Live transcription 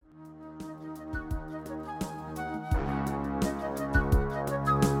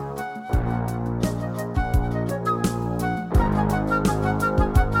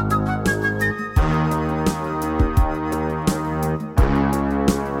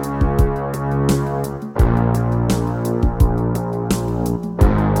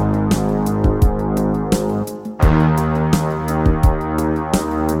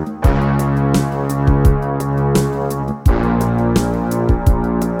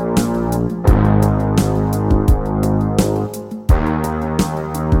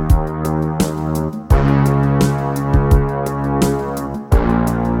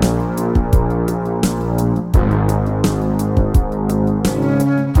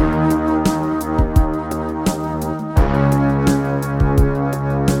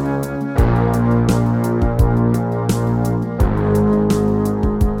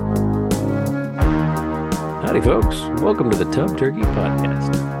folks. Welcome to the Tub Turkey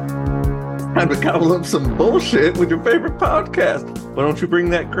Podcast. Time to gobble up some bullshit with your favorite podcast. Why don't you bring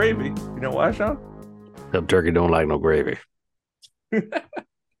that gravy? You know why, Sean? Tub Turkey don't like no gravy.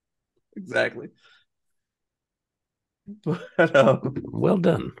 Exactly. But, Well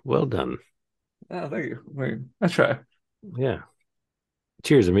done. Well done. oh, thank you. I try. Yeah.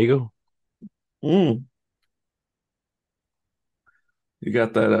 Cheers, amigo. You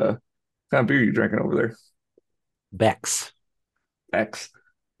got that kind of beer you drinking over there? Bex. X.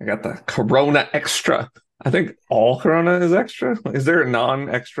 I got the Corona Extra. I think all Corona is extra. Is there a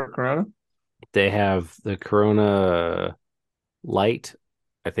non-extra Corona? They have the Corona Light.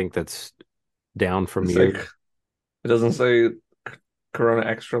 I think that's down from It's you. like, it doesn't say Corona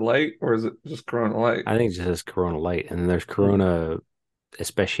Extra Light, or is it just Corona Light? I think it just says Corona Light. And then there's Corona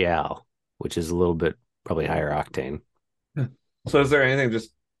Especial, which is a little bit probably higher octane. So is there anything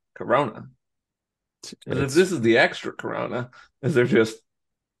just Corona? Because if this is the extra Corona, is there just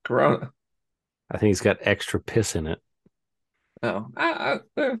Corona? I think it's got extra piss in it. Oh, I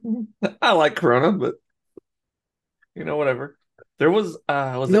like Corona, but whatever. There was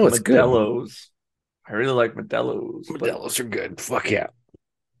No, it's good. Modelo's. I really like Modelo's. Modelo's are good. Fuck yeah.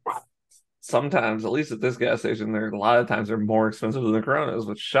 Sometimes, at least at this gas station, a lot of times they're more expensive than the Coronas,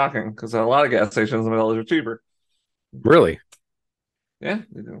 which is shocking because at a lot of gas stations, the Modelo's are cheaper. Really? Yeah,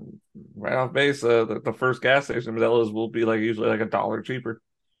 right off base, the first gas station Modelo's will be usually like $1 cheaper.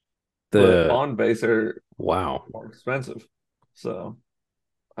 But on base they're more expensive. So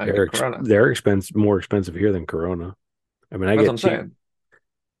they're Corona. They're more expensive here than Corona. I mean, That's what I'm saying.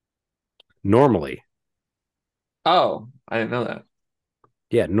 Normally. Oh, I didn't know that.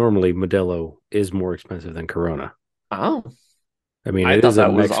 Yeah, normally Modelo is more expensive than Corona. Oh, I mean, it is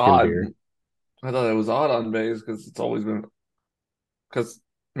a Mexican beer. I thought it was odd on base because it's always been. Because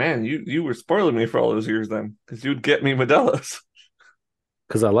man, you were spoiling me for all those years then, because you'd get me Modelo's.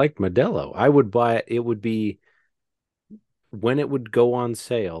 Because I like Modelo. I would buy it. It would be when it would go on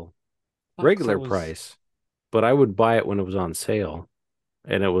sale, regular price, but I would buy it when it was on sale.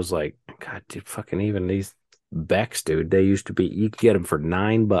 And it was like, God, dude, fucking even these Becks, dude, they used to be, you could get them for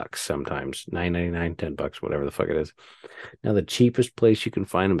 $9 sometimes, $9.99, $10, whatever the fuck it is. Now, the cheapest place you can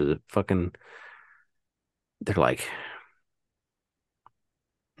find them is they're like,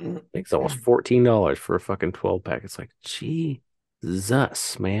 I think it's almost $14 for a fucking 12-pack. It's like,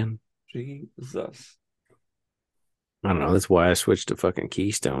 Jesus, man. Jesus. I don't know. That's why I switched to fucking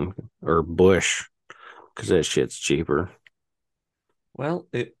Keystone or Bush, because that shit's cheaper. Well,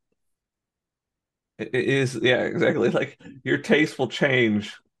 it is, yeah, exactly. Like your taste will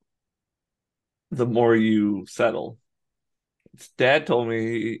change the more you settle. Dad told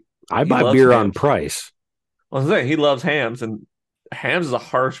me I buy beer on price. I was saying he loves hams, and hams is a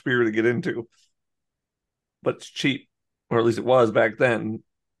harsh beer to get into, but it's cheap, or at least it was back then.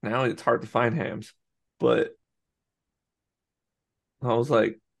 Now it's hard to find hams, but I was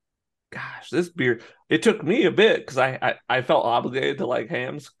like, gosh, this beer. It took me a bit because I felt obligated to like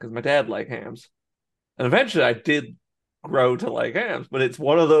hams because my dad liked hams. And eventually I did grow to like hams, but it's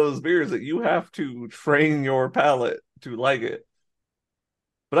one of those beers that you have to train your palate to like it.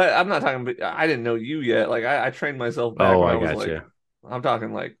 But I'm not talking, I didn't know you yet. Like I trained myself back when I was like, you. I'm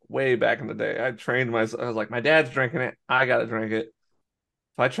talking like way back in the day. I trained myself. I was like, my dad's drinking it. I got to drink it.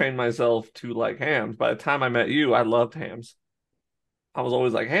 So I trained myself to like hams. By the time I met you, I loved hams. I was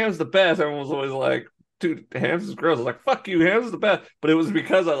always like, ham's the best. Everyone was always like, dude, hams is gross. I was like, fuck you, hams is the best. But it was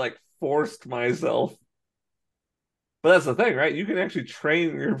because I like forced myself. But that's the thing, right? You can actually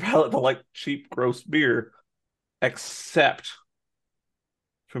train your palate to like cheap, gross beer, except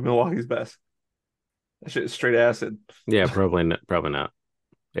for Milwaukee's Best. That shit is straight acid. Yeah, probably not.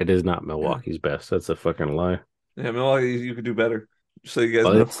 It is not Milwaukee's Best. That's a fucking lie. Yeah, Milwaukee, you could do better. Just so you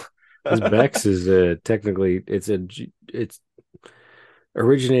guys know. This Beck's is technically it's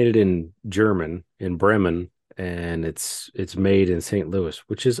originated in German, in Bremen, and it's made in St. Louis,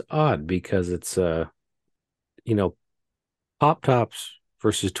 which is odd because it's Pop Tops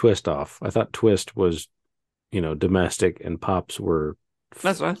versus Twist Off. I thought Twist was domestic and Pops were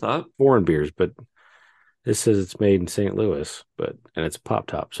that's what I thought, foreign beers, but this says it's made in St. Louis, and it's Pop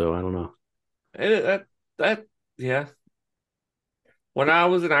Top, so I don't know. Yeah. When I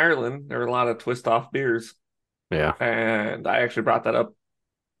was in Ireland, there were a lot of Twist Off beers. Yeah. And I actually brought that up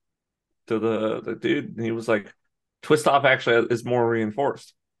to the dude, and he was like, Twist Off actually is more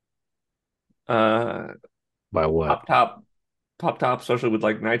reinforced. By what? Pop Top, especially with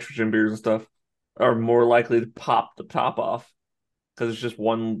like nitrogen beers and stuff, are more likely to pop the top off because it's just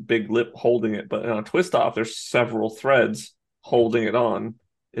one big lip holding it. But on a Twist Off, there's several threads holding it on.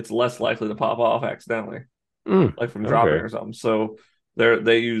 It's less likely to pop off accidentally. Mm, like from dropping okay. or something. So they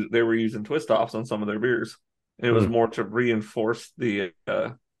were using twist offs on some of their beers. It was Mm, more to reinforce the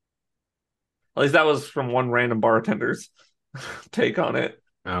at least that was from one random bartender's take on it.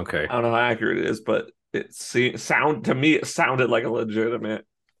 okay. I don't know how accurate it is, but it sounded like a legitimate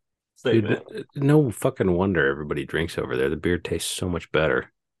Dude, statement. no fucking wonder everybody drinks over there. The beer tastes so much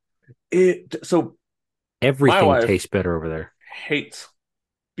better. It so my Everything wife tastes better over there. hates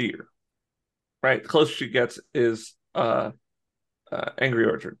beer, right? The closest she gets is Angry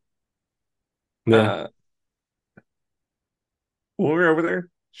Orchard. Yeah. Uh when we were over there,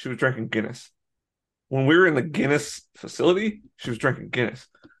 she was drinking Guinness. When we were in the Guinness facility, she was drinking Guinness.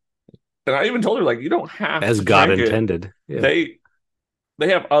 And I even told her, like, you don't have As to God drink it. intended. Yeah. They they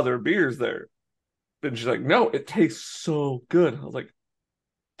have other beers there. And she's like, no, it tastes so good. I was like,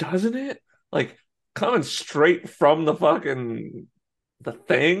 doesn't it? Like coming straight from the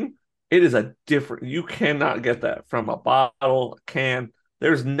thing, it is a different. You cannot get that from a bottle, a can.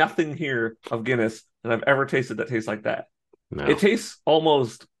 There's nothing here of Guinness that I've ever tasted that tastes like that. It No. tastes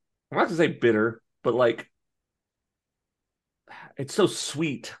almost, I'm not gonna say bitter, but like it's so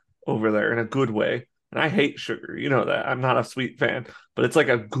sweet over there in a good way. And I hate sugar. You know that. I'm not a sweet fan, but it's like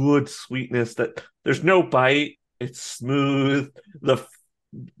a good sweetness that there's no bite. It's smooth. The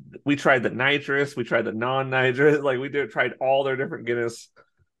We tried the nitrous, we tried the non-nitrous, like tried all their different Guinness.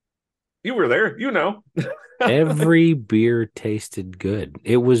 You were there, you know. Every beer tasted good.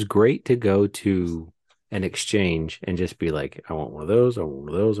 It was great to go to an exchange and just be like, I want one of those, I want one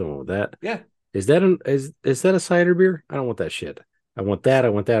of those, I want that. Yeah, Is that a cider beer? I don't want that shit. I want that, I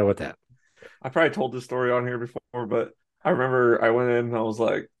want that, I want that. I probably told this story on here before, but I remember I went in and I was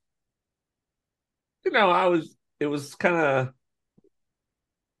like, it was kind of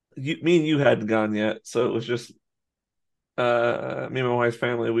me and you hadn't gone yet, so it was just me and my wife's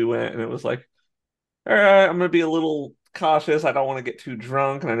family. We went and it was like, all right, I'm gonna be a little cautious. I don't want to get too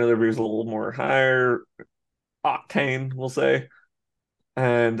drunk, and I know their beer's a little more higher octane, we'll say.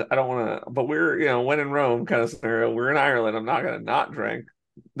 And I don't want to, but we're, when in Rome kind of scenario. We're in Ireland. I'm not going to not drink.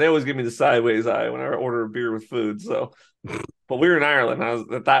 They always give me the sideways eye when I order a beer with food. So, but we were in Ireland. I was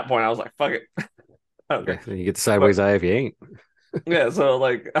at that point, I was like, fuck it. Okay. Okay, you get the But sideways eye if you ain't. yeah, so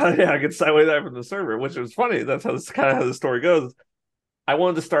like, yeah, I get sideways eye from the server, which was funny. That's how this kind of how the story goes. I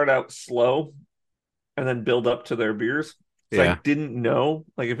wanted to start out slow and then build up to their beers. So I Yeah, didn't know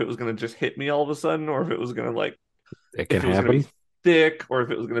like if it was going to just hit me all of a sudden or if it was going to like, it can if it was going to happen. be thick or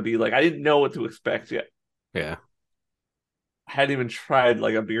if it was going to be like, I didn't know what to expect yet. Yeah. I hadn't even tried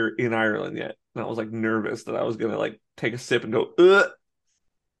like a beer in Ireland yet. And I was like nervous that I was gonna like take a sip and go, ugh.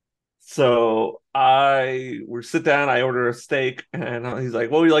 So we sit down, I order a steak, and he's like,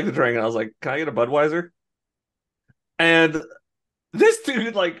 what would you like to drink? And I was like, can I get a Budweiser? And this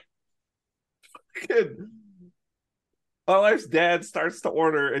dude, like, my wife's dad starts to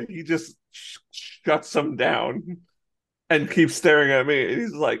order and he just shuts him down and keeps staring at me. And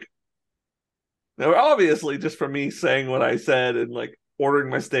he's like, now, obviously, just from me saying what I said and like ordering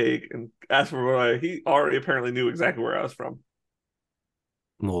my steak and asking for he already apparently knew exactly where I was from.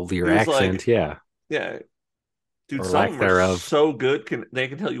 Well, He your was like, accent, yeah, "Yeah, dude, or some of lack them are thereof. so good. They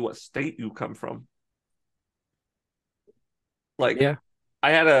can tell you what state you come from? Like, Yeah. we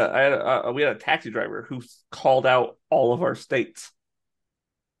had a taxi driver who called out all of our states.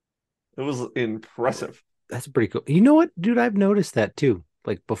 It was impressive. That's pretty cool. You know what, dude? I've noticed that too.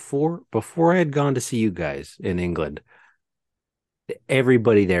 Like before I had gone to see you guys in England,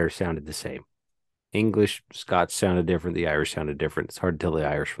 everybody there sounded the same. English, Scots sounded different. The Irish sounded different. It's hard to tell the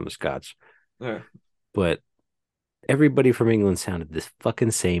Irish from the Scots, Yeah, but everybody from England sounded the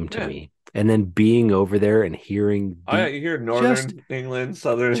fucking same to yeah. me. And then being over there and hearing Oh yeah, the you hear just Northern England,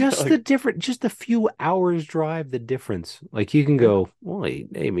 Southern, just the like, different, just a few hours drive, the difference. Like you can yeah, go, well, I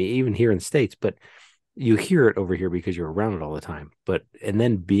mean, even here in the States, but you hear it over here because you're around it all the time. But and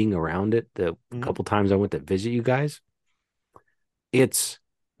then being around it the mm-hmm. couple times I went to visit you guys, it's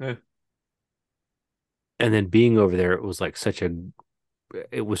Yeah. and then being over there, it was like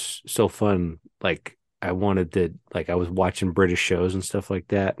it was so fun. Like I wanted to, like I was watching British shows and stuff like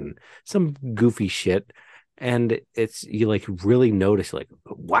that, and some goofy shit. And it's you like really notice, like,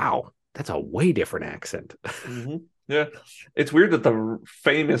 wow, that's a way different accent. Mm-hmm. Yeah. It's weird that the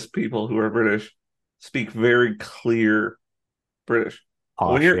famous people who are British speak very clear British.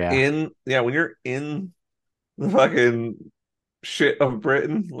 When Posh, you're yeah. in, yeah, when you're in the fucking shit of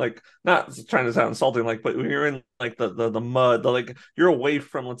Britain, like not trying to sound insulting, like, but when you're in like the mud, like you're away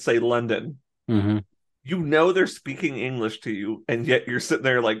from, let's say, London, Mm-hmm. you know they're speaking English to you, and yet you're sitting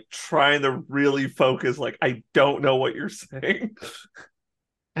there like trying to really focus, like I don't know what you're saying.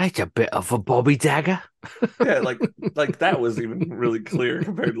 That's a bit of a Bobby Dagger. Yeah, like that was even really clear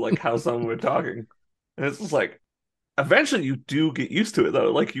compared to like how some were talking. And it's just like eventually you do get used to it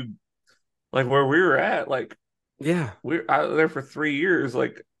though. Like you like where we were at, like Yeah. we're out there for 3 years.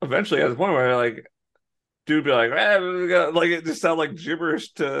 Like eventually at the point where like dude be like, like it just sounded like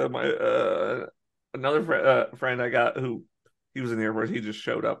gibberish to my another friend I got who he was in the Air Force. He just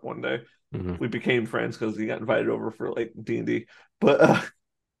showed up one day. Hmm. We became friends because he got invited over for like D&D. But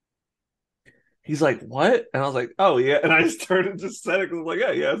he's like, what? And I was like, oh yeah. And I just turned and just said it because I was like,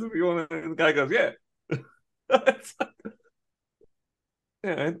 yeah, yes, if you want to. And the guy goes, yeah.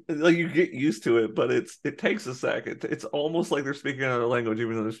 Yeah, like you get used to it, but it takes a sec. It's almost like they're speaking another language,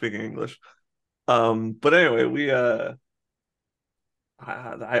 even though they're speaking English. But anyway,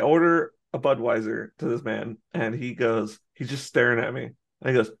 I order a Budweiser to this man, and he's just staring at me. And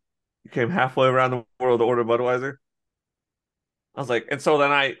he goes, "You came halfway around the world to order Budweiser?" I was like, and so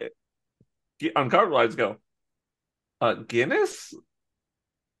then I get uncomfortable. I just go, Guinness?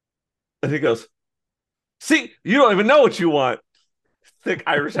 And he goes, "See, you don't even know what you want." Thick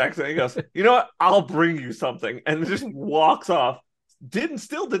Irish accent. He goes, "You know what? I'll bring you something," and just walks off. Did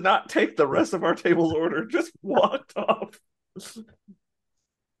not take the rest of our table's order. Just walked off.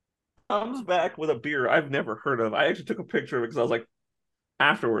 Comes back with a beer I've never heard of. I actually took a picture of it because I was like,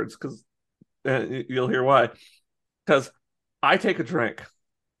 afterwards, because you'll hear why. Because I take a drink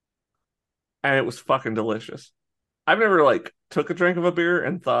and it was fucking delicious. I've never like took a drink of a beer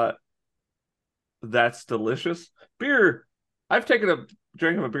and thought that's delicious. Beer, I've taken a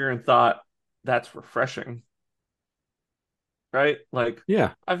drink of a beer and thought that's refreshing, right? Like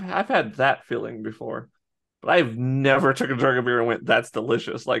Yeah. I've had that feeling before, but I've never took a drink of beer and went that's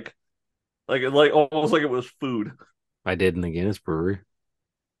delicious. Like almost like it was food. I did in the Guinness Brewery.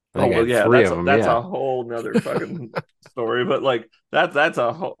 I Oh think I well, had yeah, three of them. that's Yeah. a whole nother fucking story. But like that's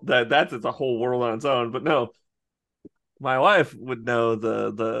a whole that's it's a whole world on its own. But no, my wife would know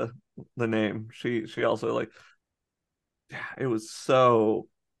the name. She also like it was so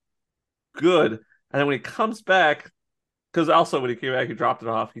good. And then when he comes back, because also when he came back, he dropped it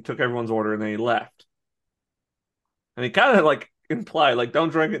off. He took everyone's order and then he left. And he kind of like implied like don't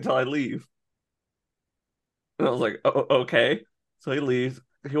drink it until I leave. And I was like, oh, okay. So he leaves.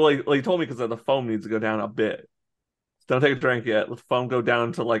 He told me because the foam needs to go down a bit. Don't take a drink yet. Let the foam go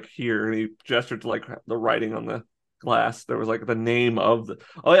down to like here. And he gestured to like the writing on the glass. There was like the name of the.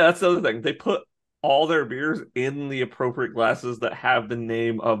 Oh yeah, that's the other thing. They put all their beers in the appropriate glasses that have the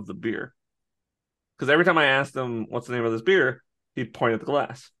name of the beer. Because every time I asked him what's the name of this beer, he'd point at the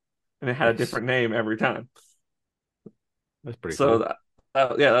glass, and it had a Nice. different name every time. That's pretty So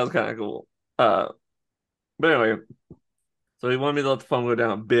cool. yeah, that was kind of cool. But anyway, so he wanted me to let the foam go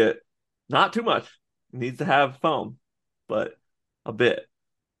down a bit, not too much. It needs to have foam, but a bit.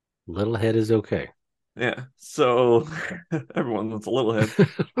 Little head is okay. Yeah. So everyone wants a little head.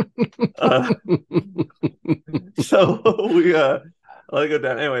 Uh, so we let it go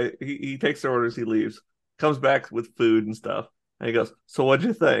down. Anyway, he takes the orders, he leaves, comes back with food and stuff. And he goes, "So what'd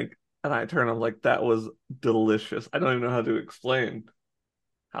you think?" And I turn, I'm like, that was delicious. I don't even know how to explain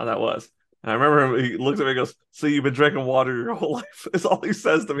how that was. And I remember he looks at me and goes, "So you've been drinking water your whole life?" Is all he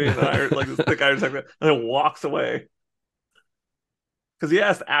says to me in an Irish, like this thick Irish accent, and then walks away. Because he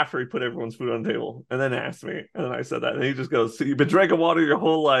asked after he put everyone's food on the table, and then asked me, and then I said that, and he just goes, "So you've been drinking water your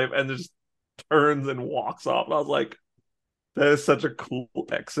whole life," and just turns and walks off. And I was like, that is such a cool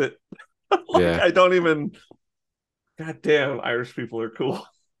exit. Like Yeah. I don't even. God damn, Irish people are cool.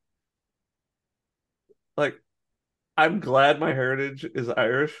 Like I'm glad my heritage is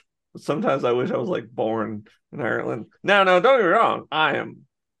Irish. But sometimes I wish I was like born in Ireland. No, no, don't get me wrong. I am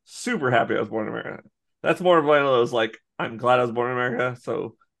super happy I was born in America. That's more of one of those like I'm glad I was born in America,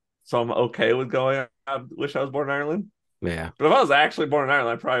 so I'm okay with going. I wish I was born in Ireland. Yeah. But if I was actually born in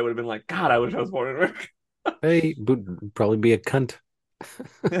Ireland, I probably would have been like, God, I wish I was born in America. Hey, would probably be a cunt.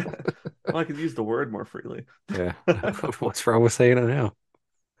 Well, I could use the word more freely. Yeah. What's wrong with saying it now?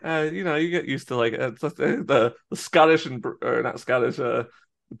 You get used to like the Scottish and or not Scottish,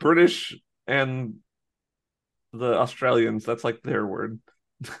 British and the Australians. That's like their word.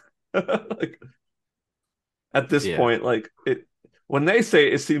 Like at this Yeah. point, like it when they say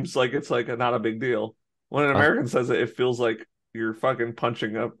it, it seems like it's like not a big deal. When an Aus- American says it, it feels like you're fucking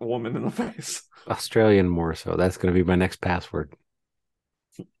punching a woman in the face. Australian more so. That's going to be my next password.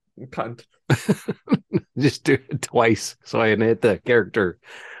 Cunt. Just do it twice so I can hit the character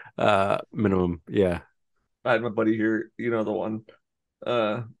minimum. Yeah. I had my buddy here, you know the one.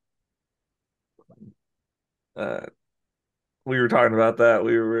 Uh, uh, we were talking about that.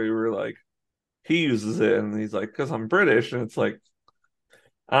 We were like, he uses it, and he's like, because I'm British, and it's like,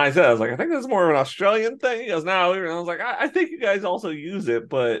 And I was like, I think that's more of an Australian thing. He goes, no. And I was like, I think you guys also use it,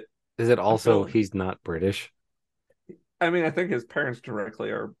 but Is it I also feel, he's not British? I mean, I think his parents directly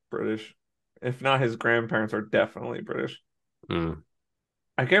are British. If not, his grandparents are definitely British. Mm,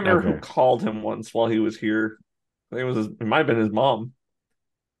 I can't remember who okay. called him once while he was here. I think it might have been his mom.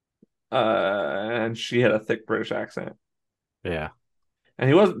 And she had a thick British accent. Yeah. And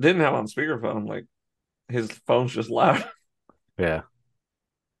didn't have on speakerphone, like his phone's just loud. Yeah.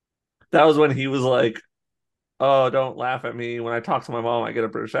 That was when he was like, oh, don't laugh at me. When I talk to my mom, I get a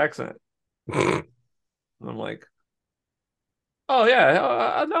British accent. And I'm like, oh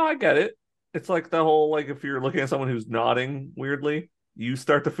yeah, no, I get it. It's like the whole like if you're looking at someone who's nodding weirdly, you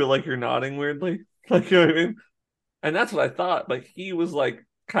start to feel like you're nodding weirdly. Like you know what I mean? And that's what I thought. Like he was like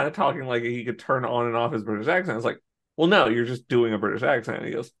kind of talking like he could turn on and off his British accent. It's like, well, no, you're just doing a British accent. And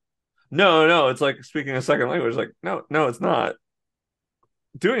he goes, no, no, it's like speaking a second language. Like, no, no, it's not.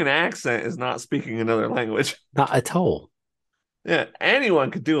 Doing an accent is not speaking another language. Not at all. Yeah,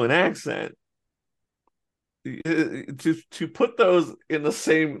 anyone could do an accent. To put those in the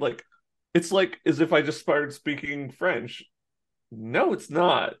same like, it's like as if I just started speaking French. No, it's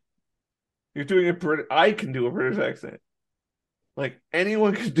not. You're doing a Brit. I can do a British accent. Like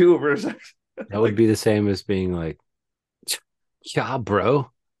anyone can do a British accent. That would Like, be the same as being like, yeah,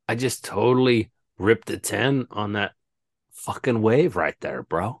 bro. I just totally ripped a 10 on that fucking wave right there,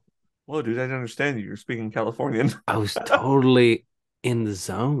 bro. whoa, dude, I don't understand you. You're speaking Californian. I was totally in the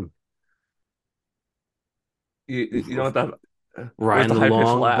zone. You know what where's Riding the the high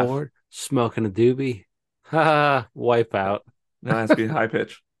pitched laugh? longboard, smoking a doobie. Ha ha, wipe No, out. no, it has to be high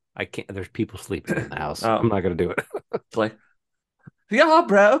pitch. I can't, there's people sleeping in the house. I'm Oh, not going to do it's like, yeah,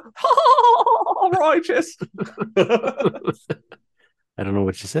 bro, righteous. it. I don't know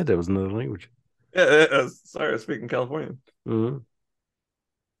what you said. That was another language. Sorry, I was speaking Californian. Mhm.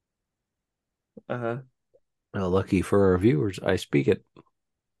 Uh, Well, lucky for our viewers, I speak it.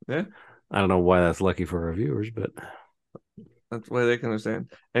 yeah, I don't know why that's lucky for our viewers, but that's why they can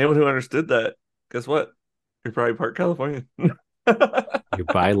understand. Anyone who understood that, guess what? You're probably part Californian. you're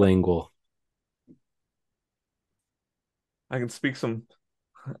bilingual. I can speak some.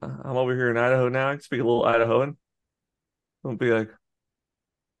 I'm over here in Idaho now. I can speak a little Idahoan. Don't be like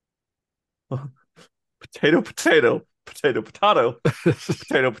potato, potato, potato, potato,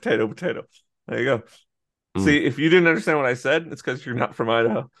 potato, potato, potato. There you go. Mm, See, if you didn't understand what I said, it's because you're not from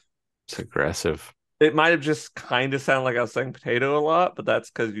Idaho. it's aggressive. It might have just kind of sounded like I was saying potato a lot, but that's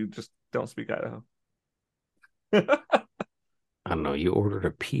because you just don't speak Idaho. I don't know. You ordered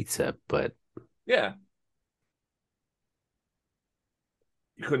a pizza, but Yeah,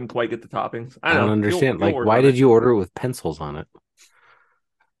 you couldn't quite get the toppings. I I don't know. You'll understand. you'll Like, work why on did it. you order it with pencils on it?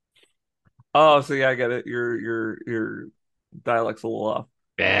 Oh, so yeah, I get it. Your dialect's a little off.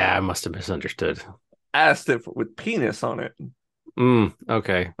 Yeah, I must have misunderstood. Asked it with penis on it,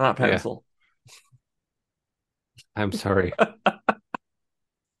 Okay. not Yeah, pencil. I'm sorry.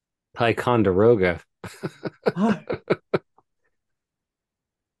 Ticonderoga.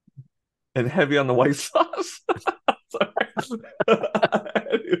 And heavy on the white sauce. Sorry.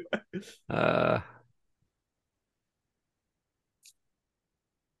 Anyway, Uh,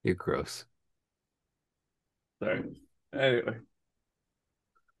 you're gross. sorry. Anyway,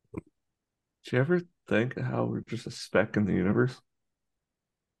 do you ever think how we're just a speck in the universe?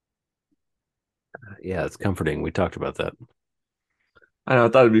 Yeah, it's comforting. We talked about that. I know. I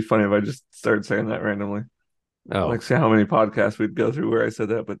thought it'd be funny if I just started saying that randomly. Oh, Like, see how many podcasts we'd go through where I said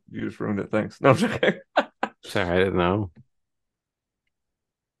that, but you just ruined it. Thanks. No, I'm joking. sorry, I didn't know.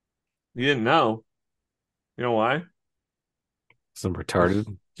 You didn't know. You know why? Some Because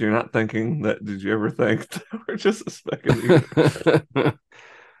retarded. you're not thinking that. Did you ever think that we're just a speck in the universe?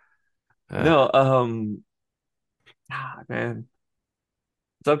 uh, No. Man.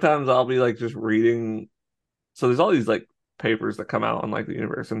 Sometimes I'll be like just reading. So there's all these like papers that come out on like the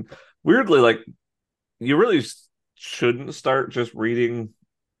universe, and weirdly, like you really shouldn't start just reading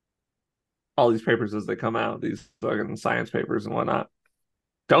all these papers as they come out, these fucking science papers and whatnot.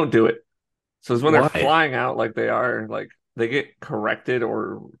 Don't do it. So it's when they're why? flying out like they are, like they get corrected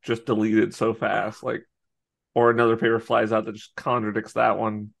or just deleted so fast, like or another paper flies out that just contradicts that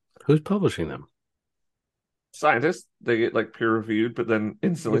one. Who's publishing them? Scientists, they get like peer reviewed, but then Yeah,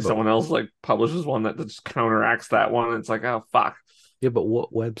 instantly but someone else like publishes one that just counteracts that one. And it's like, oh fuck. yeah, but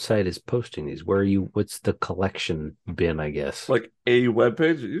what website is posting these? Where are you? What's the collection bin? I guess. Like a web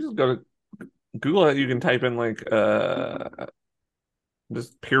page, you just go to Google it, you can type in like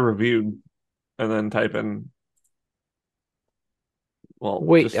just peer reviewed and then type in well,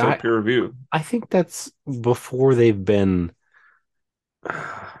 Wait, just say peer review. I think that's before they've been.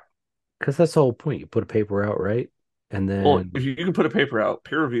 Because that's the whole point. You put a paper out, right? And Well, then if you can put a paper out,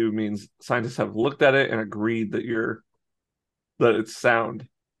 peer review means scientists have looked at it and agreed that it's sound,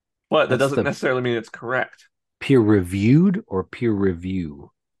 but that that's doesn't the necessarily mean it's correct. peer reviewed or peer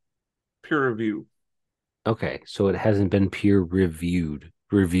review. Peer review. Okay, so it hasn't been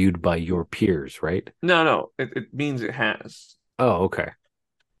reviewed by your peers, right? No, no, it means it has. Oh, okay.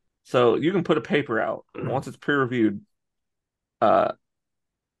 So you can put a paper out. Once it's peer reviewed, uh,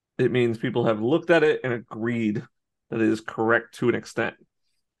 it means people have looked at it and agreed that it is correct to an extent.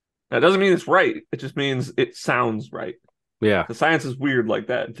 That doesn't mean it's right. It just means it sounds right. Yeah. The science is weird like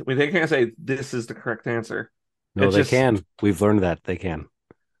that. I mean, they can't say this is the correct answer. No, It's they just can. We've learned that they can.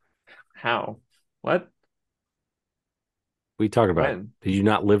 how? What? What are you talking about? When? Did you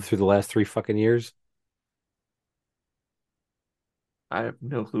not live through the last 3 fucking years? I have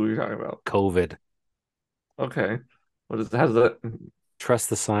no clue what you're talking about. COVID. Okay. What is how's that? Trust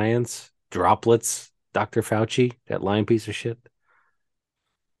the science. Droplets. Dr. Fauci, that lying piece of shit.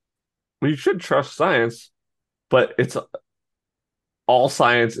 We should trust science, but it's all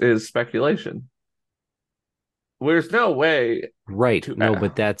science is speculation. There's no way Right. to No,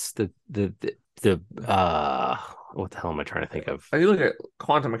 but that's the what the hell am I trying to think of? you look at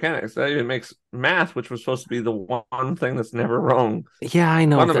quantum mechanics, that even makes math, which was supposed to be the one thing that's never wrong. Yeah, I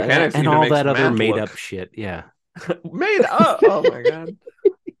know Quantum that mechanics and even all makes that other math made up look shit. Yeah. made up. Oh my God.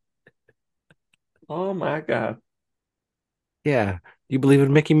 Oh my God. Yeah. You believe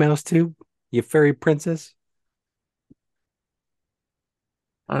in Mickey Mouse too? You fairy princess?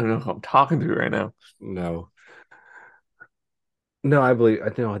 I don't know who I'm talking to right now. No. No, I believe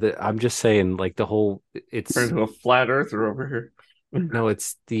I know that I'm just saying like the whole Turn it's into a flat earther over here. no,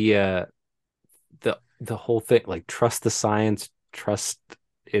 it's the whole thing like trust the science, trust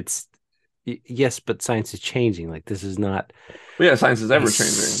it's yes, but science is changing. Like this is not But yeah, science is a ever changing.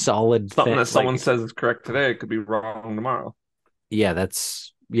 solid Something thing. that someone Like says is correct today could be wrong tomorrow.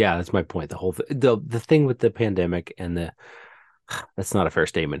 that's my point. The whole the thing with the pandemic and the that's not a fair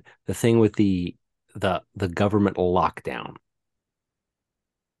statement. The thing with the government lockdown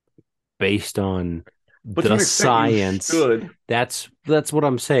based on But to the an extent, you science. should. That's what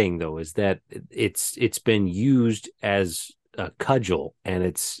I'm saying though, is that it's been used as a cudgel and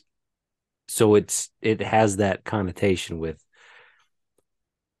it has that connotation with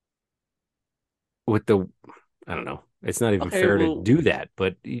the I don't know. It's not even Okay, fair to well, do that,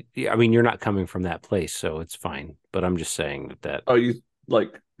 but I mean you're not coming from that place, so it's fine. But I'm just saying that oh, you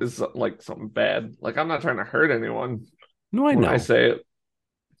like this is like something bad. Like I'm not trying to hurt anyone no, I when I know. say it.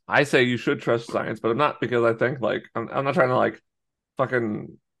 I say you should trust science, but I'm not because I think like I'm not trying to like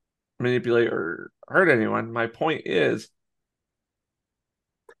fucking manipulate or hurt anyone. My point is,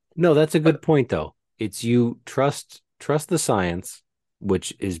 No, that's a uh, good point though. It's you trust the science,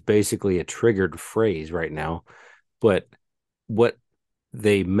 which is basically a triggered phrase right now, but what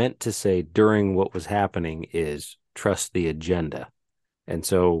they meant to say during what was happening is trust the agenda. And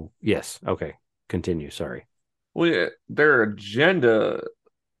so, yes, okay, continue. Sorry. their agenda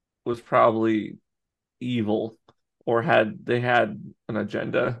was probably evil or had an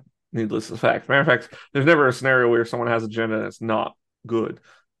agenda. Needless to fact. Matter of fact, there's never a scenario where someone has an agenda that's not good.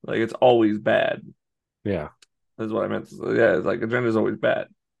 Like it's always bad. Yeah. Is what I meant. Yeah, it's like agenda is always bad.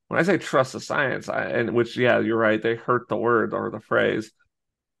 When I say trust the science, and which yeah, you're right, they hurt the word or the phrase.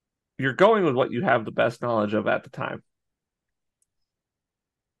 You're going with what you have the best knowledge of at the time.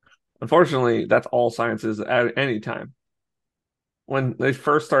 Unfortunately, that's all science is at any time. When they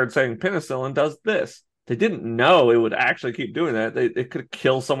first started saying penicillin does this, they didn't know it would actually keep doing that. It could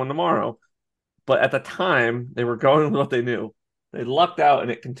kill someone tomorrow. But at the time, they were going with what they knew. They lucked out,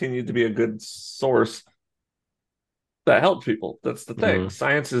 and it continued to be a good source that helped people. That's the thing. Mm-hmm.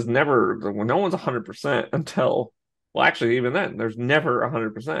 Science is never, no one's 100% until, well, actually, even then, there's never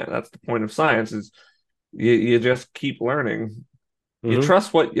 100%. That's the point of science is you just keep learning. You Mm-hmm.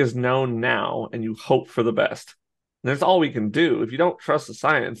 trust what is known now and you hope for the best. And that's all we can do. If you don't trust the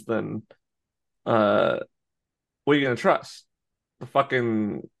science, then uh, what are you going to trust?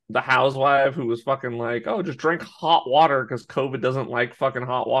 The housewife who was fucking like, oh, just drink hot water because COVID doesn't like fucking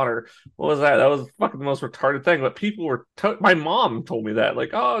hot water. What was that? That was fucking the most retarded thing. But people my mom told me that, like,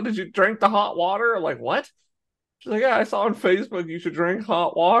 oh, did you drink the hot water? I'm like, what? She's like, yeah, I saw on Facebook you should drink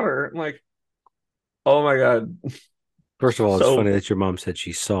hot water. I'm like, oh my God. First of all, it's funny So that your mom said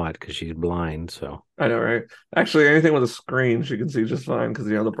she saw it because she's blind. So I know, right? Actually, anything with a screen she can see just fine because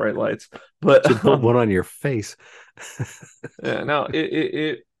the bright lights. But should put one on your face. yeah, no,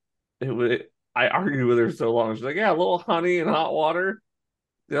 I argued with her so long. She's like, yeah, a little honey and hot water,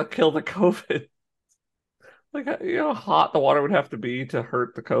 they'll kill the COVID. Like, you know how hot the water would have to be to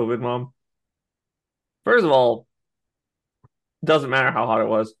hurt the COVID, mom? First of all, doesn't matter how hot it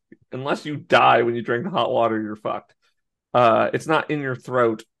was. Unless you die when you drink the hot water, you're fucked. It's not in your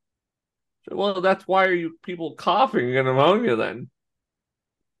throat. Well, that's why are you people coughing and pneumonia then?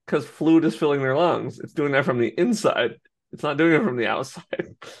 Because fluid is filling their lungs. It's doing that from the inside. It's not doing it from the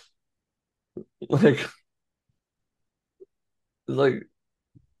outside. like, like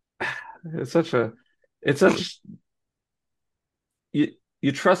it's such a, it's such you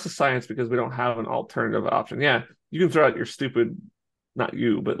you trust the science because we don't have an alternative option. Yeah, you can throw out your stupid, not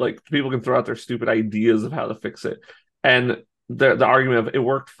you, but like people can throw out their stupid ideas of how to fix it, and the argument of it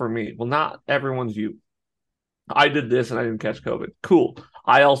worked for me. Well, not everyone's you. I did this and I didn't catch COVID. Cool.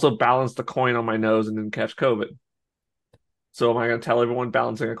 I also balanced a coin on my nose and didn't catch COVID. So am I going to tell everyone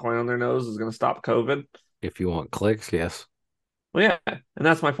balancing a coin on their nose is going to stop COVID? If you want clicks, yes. Well, yeah, and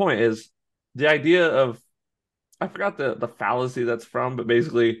that's my point. Is the idea of I forgot the fallacy that's from, but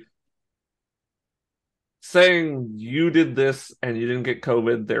basically saying you did this and you didn't get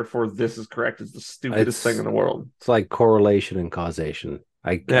COVID, therefore this is correct is the stupidest thing It's in the world. it's like correlation and causation.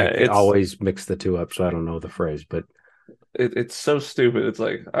 Yeah, I always mix the two up, so I don't know the phrase, but it's so stupid. It's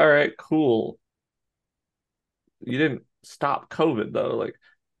like, all right, cool. You didn't stop COVID though. Like,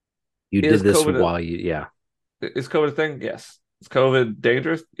 you did is this COVID while you, yeah. is COVID a thing? Yes. Is COVID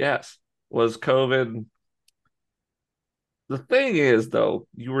dangerous? Yes. Was COVID the thing is though,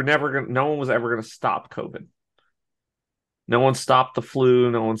 you were never gonna no one was ever gonna stop COVID. No one stopped the flu,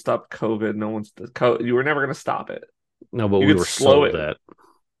 no one stopped COVID, no one's you were never gonna stop it. No, but You we could were slow sold it. that.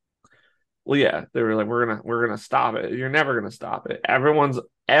 Well, yeah, they were like, we're gonna stop it. You're never gonna stop it.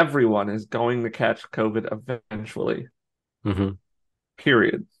 Everyone is going to catch COVID eventually. Hmm.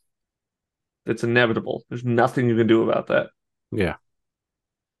 Period. It's inevitable. There's nothing you can do about that. Yeah.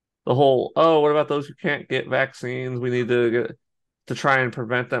 The whole, oh, what about those who can't get vaccines? We need to try and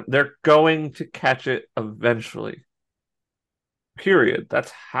prevent them. They're going to catch it eventually. Period.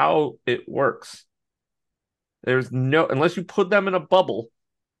 That's how it works. There's no unless you put them in a bubble,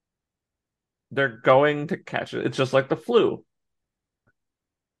 they're going to catch it. It's just like the flu.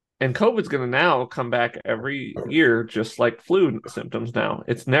 And COVID's going to now come back every year, just like flu symptoms now.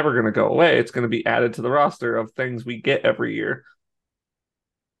 It's never going to go away. It's going to be added to the roster of things we get every year.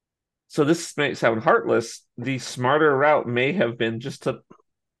 So this may sound heartless. The smarter route may have been just to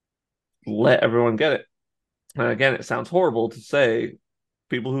let everyone get it. And again, it sounds horrible to say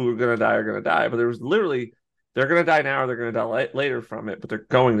people who are going to die are going to die, but there was literally they're going to die now or they're going to die later from it, but they're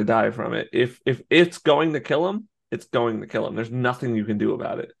going to die from it. If it's going to kill them, it's going to kill them. There's nothing you can do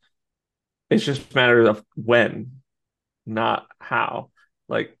about it. It's just a matter of when, not how.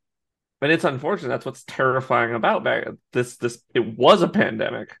 Like, and it's unfortunate. That's what's terrifying about back this. It was a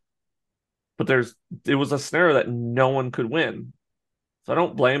pandemic, but it was a scenario that no one could win. So I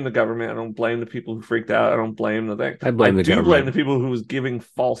don't blame the government. I don't blame the people who freaked out. I don't blame the thing. I I blame the do blame the government. people who was giving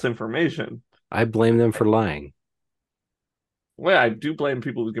false information. I blame them for lying. Well, I do blame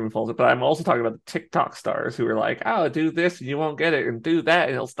people who giving false, but I'm also talking about the TikTok stars who are like, "Oh, do this and you won't get it, and do that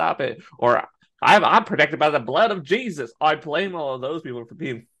and he'll stop it," or I'm protected by the blood of Jesus. I blame all of those people for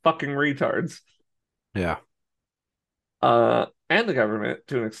being fucking retards. Yeah. And the government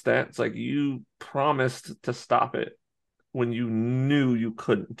to an extent. It's like you promised to stop it when you knew you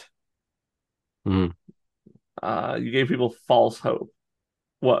couldn't. Mhm. You gave people false hope.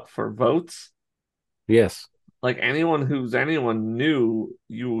 What, for votes? Yes. Like anyone knew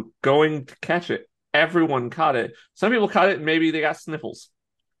you were going to catch it. Everyone caught it. Some people caught it and maybe they got sniffles.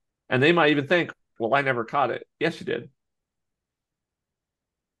 And they might even think, well, I never caught it. Yes, you did.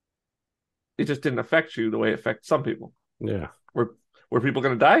 It just didn't affect you the way it affects some people. Yeah. Were were people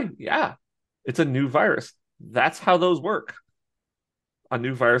going to die? Yeah. It's a new virus. That's how those work. A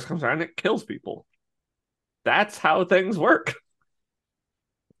new virus comes around and it kills people. That's how things work.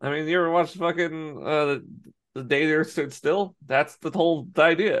 I mean, you ever watch fucking the day the Earth stood still? That's the whole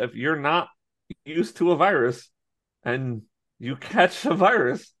idea. If you're not used to a virus and you catch a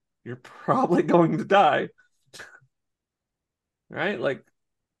virus, you're probably going to die, right? Like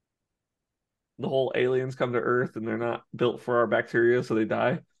the whole aliens come to Earth and they're not built for our bacteria, so they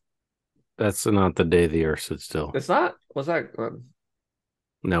die. That's not the day the earth stood still. It's not. What's that?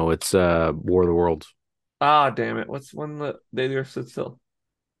 No, it's War of the Worlds. Ah, damn it! What's when the day the Earth stood still?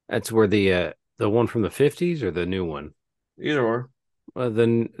 That's where the one from the 50s or the new one? Either or.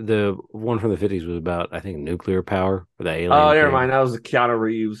 The one from the 50s was about, I think, nuclear power where the Oh, alien never came. mind. That was the Keanu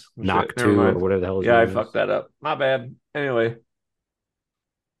Reeves Knock shit. Never 2 or mind. whatever the hell his Yeah, I name fucked is. that up. My bad. Anyway,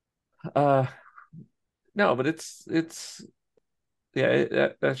 uh, no, but it's yeah,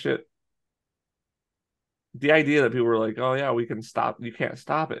 that shit. the idea that people were like, oh yeah, we can stop, you can't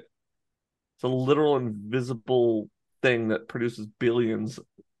stop it. It's a literal invisible thing that produces billions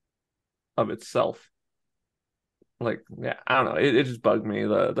of itself. Like, yeah, I don't know. It just bugged me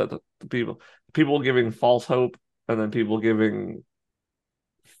the people giving false hope and then people giving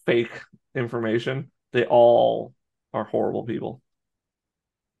fake information. They all are horrible people.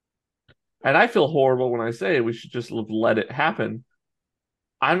 And I feel horrible when I say we should just let it happen.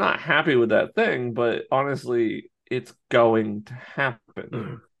 I'm not happy with that thing, but honestly, it's going to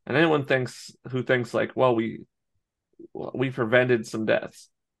happen. And anyone thinks who thinks like, well, we prevented some deaths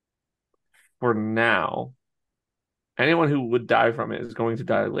for now. Anyone who would die from it is going to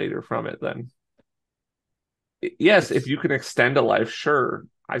die later from it then. Yes, if It's you can extend a life, sure,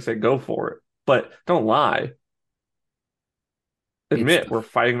 I say go for it. But don't lie. it's Admit the we're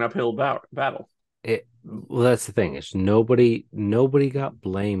fighting an uphill battle. well, that's the thing. It's nobody got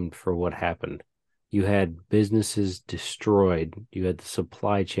blamed for what happened. You had businesses destroyed. You had the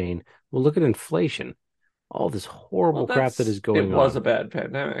supply chain. Well, look at inflation. All this Well, horrible crap that is it going was a on. bad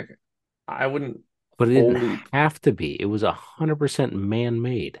pandemic. I wouldn't But it didn't fully. have to be. It was 100%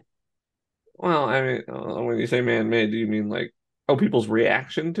 man-made. Well, I mean, when you say man-made, do you mean like, oh, people's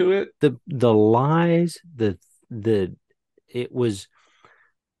reaction to it? The lies, the it was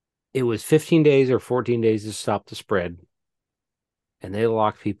it was 15 days or 14 days to stop the spread, and they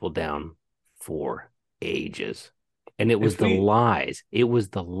locked people down for ages. And it was If the we, lies. It was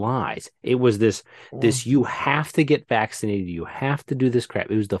the lies. It was this you have to get vaccinated, you have to do this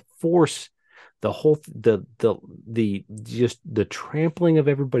crap. It was the force, the whole the just the trampling of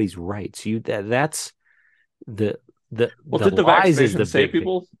everybody's rights. That's the well, the did the lies is vaccination the save big thing.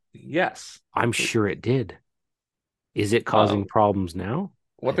 people? Yes. I'm sure it did. Is it causing Um, problems now?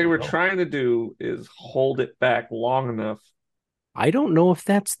 I what they don't were know. trying to do is hold it back long enough. I don't know if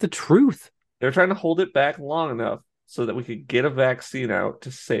that's the truth. They're trying to hold it back long enough so that we could get a vaccine out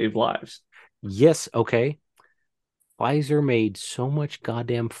to save lives. Yes, okay. Pfizer made so much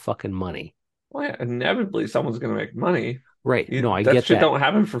goddamn fucking money. Well, yeah, inevitably someone's going to make money. Right. No, I That get shit that. don't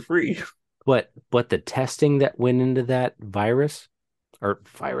happen for free. But the testing that went into that virus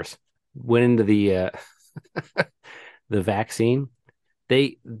went into the vaccine,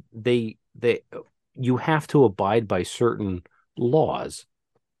 they they you have to abide by certain laws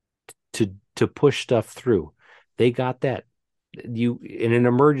to push stuff through. They got that. You in an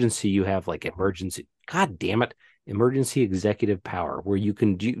emergency, you have like emergency. God damn it, emergency executive power, where you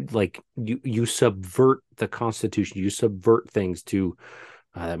can do like you subvert the Constitution. You subvert things to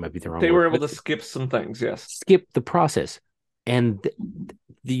that might be the wrong They word, were able but to skip some things, yes. skip the process. And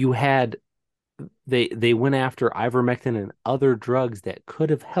you had they went after ivermectin and other drugs that could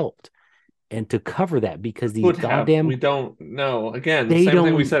have helped, and to cover that because these Could have. goddamn We don't know. Again, they same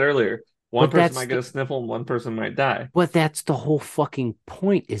thing we don't. said earlier. One But person that's might get the a sniffle and one person might die. But that's the whole fucking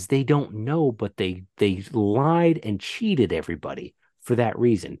point is they don't know, but they lied and cheated everybody for that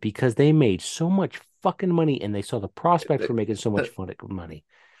reason because they made so much fucking money and they saw the prospect for making so much fucking money.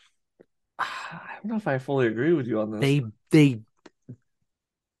 I don't know if I fully agree with you on this. They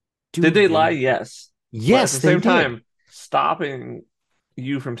Did dude they lie? they Yes. But at Yes, the they same did. time, stopping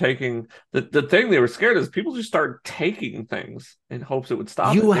you from taking the thing they were scared is people just started taking things in hopes it would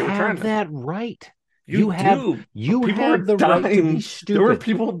stop You it. They were trying have to. that right. You You have do, but you people are have the right to be dying. There were stupid.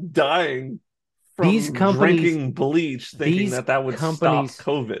 people dying These from companies drinking bleach thinking these that that would stop companies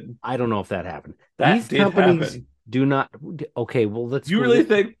COVID. I don't know if that happened. That These did companies happen. do not. Okay, well, let's You go. really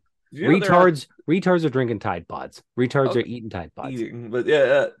think, they're all Retards are drinking Tide Pods. Retards are okay, eating Tide Pods. eating, but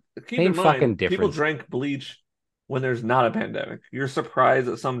yeah, keep Same in fucking mind, people difference. drank bleach when there's not a pandemic. You're surprised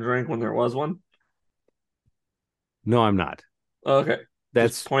that some drink when there was one? No, I'm not. Okay,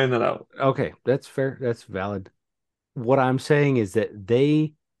 just That's pointing that out. okay. That's fair. That's valid. What I'm saying is that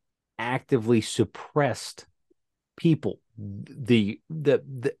they actively suppressed people. The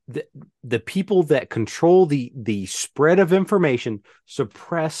people that control the spread of information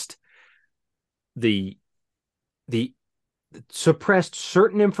suppressed the the suppressed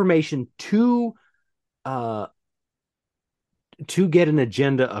certain information uh to get an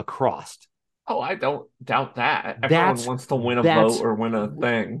agenda across. Oh, I don't doubt that. Everyone That's wants to win a vote that's or win a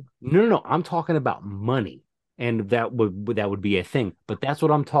thing. no. I'm talking about money, and that would be a thing. But that's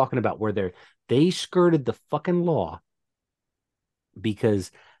what I'm talking about, where they skirted the fucking law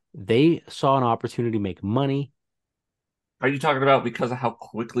because they saw an opportunity to make money. Are you talking about because of how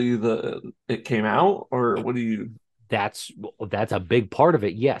quickly it came out, or what do you? That's that's a big part of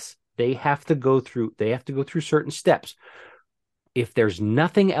it. Yes, they have to go through. They have to go through certain steps. If there's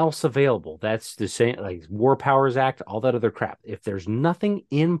nothing else available, that's the same like War Powers Act, all that other crap. If there's nothing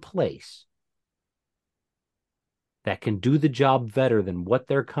in place, that can do the job better than what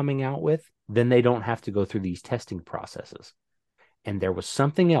they're coming out with, then they don't have to go through these testing processes. And there was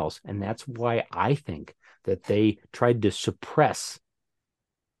something else, and that's why I think that they tried to suppress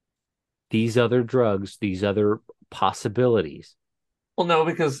these other drugs, these other possibilities. Well, no,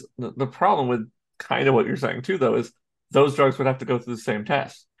 because the problem with kind of what you're saying too, though, is those drugs would have to go through the same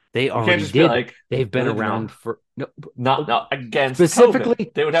test. They You can't already just be did. like, They've no, been they do around not. for no, Not against COVID.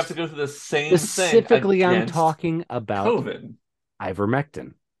 specifically. They would have to go through the same thing Specifically, I'm against talking about COVID.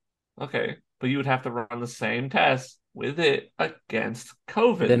 ivermectin. Okay, but you would have to run the same test with it against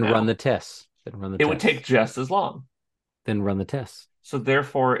COVID Then run now. the tests. Then run the It would take tests. just as long. Then run the tests. So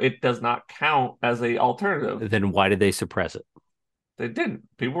therefore, it does not count as a alternative. Then why did they suppress it? They didn't.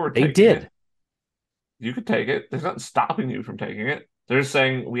 People were They taking did. it. You could take it. There's nothing stopping you from taking it. They're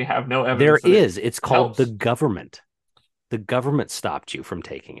saying we have no There evidence that it is. It's called the helps. government. The government stopped you from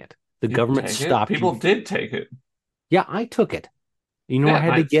taking it. The You can government take it. stopped you. People did take it. Yeah, I took it. You know where I Yeah,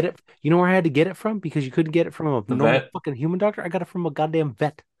 had to nice. get it? You know where I had to get it from? Because you couldn't get it from a The normal vet. fucking human doctor. I got it from a goddamn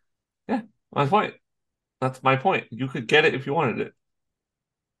vet. Yeah, my point. That's my point. You could get it if you wanted it.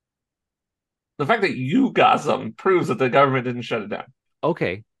 The fact that you got something proves that the government didn't shut it down.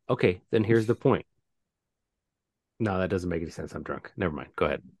 Okay. Okay. Then here's the point. No, that doesn't make any sense. I'm drunk. Never mind. Go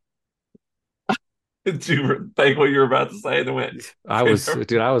ahead. Did you think what you were about to say and went? I was,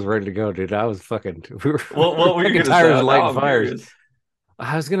 dude, I was ready to go, dude. I was fucking, we were, What were you fucking going to tired say? of Now lighting I'm fires. curious.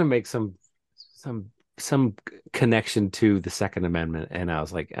 I was gonna make some connection to the Second Amendment, and I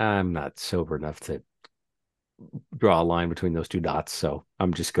was like, I'm not sober enough to draw a line between those two dots, so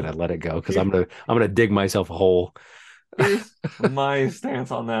I'm just gonna let it go because I'm gonna dig myself a hole. Here's my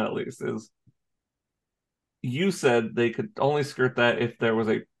stance on that, at least, is you said they could only skirt that if there was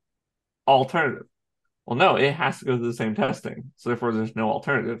a alternative. Well, no, it has to go through the same testing, so therefore there's no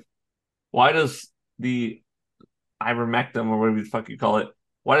alternative. Why does the ivermectin or whatever the fuck you call it,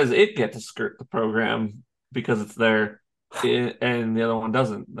 why does it get to skirt the program because it's there and the other one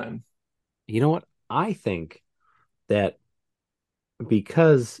doesn't then? You know what? I think that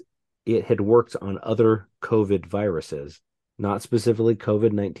because it had worked on other COVID viruses, not specifically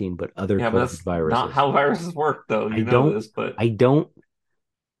COVID-19, but other Yeah, but COVID that's not viruses. how viruses work, though. I You know don't, this, but I don't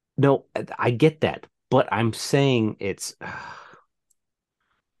know. I get that, but I'm saying it's.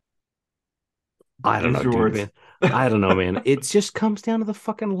 I don't use know, your dude, words. man. I don't know, man. It just comes down to the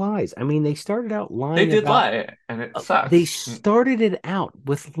fucking lies. I mean, they started out They lying did about lie, and it they sucks. started it out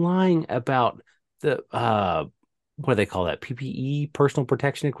with lying about the what do they call that? PPE, personal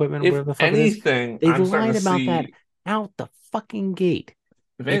protection equipment, or If whatever the fuck it is. anything, They I'm starting lied to about that see, out the fucking gate.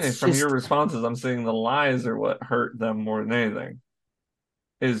 if anything, It's from your just responses, I'm seeing the lies are what hurt them more than anything.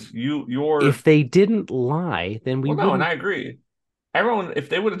 Is if they didn't lie, then we well, no, and wouldn't. I agree. Everyone, if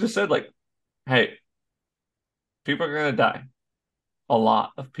they would have just said, like, hey, people are going to die. A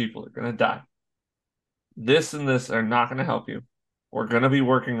lot of people are going to die. This and this are not going to help you. We're going to be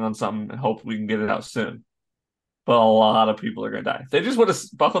working on something and hope we can get it out soon. But a lot of people are going to die. If they just would have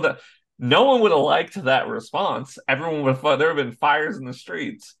buckled that, no one would have liked that response. Everyone would have, there have been fires in the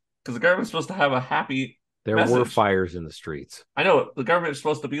streets because the government's supposed to have a happy There were message. fires in the streets. I know the government is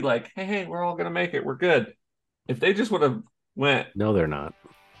supposed to be like, hey, we're all going to make it. We're good. If they just would have went, No, they're not.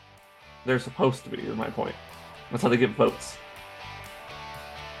 they're supposed to be, is my point. That's how they get votes.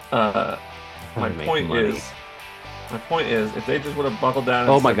 Uh, my They make point money. is, if they just would have buckled down. And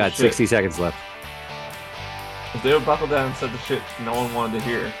Oh my said the God, shit, 60 seconds left. if they would buckle down and said the shit no one wanted to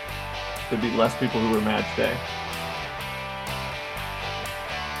hear, there'd be less people who were mad today.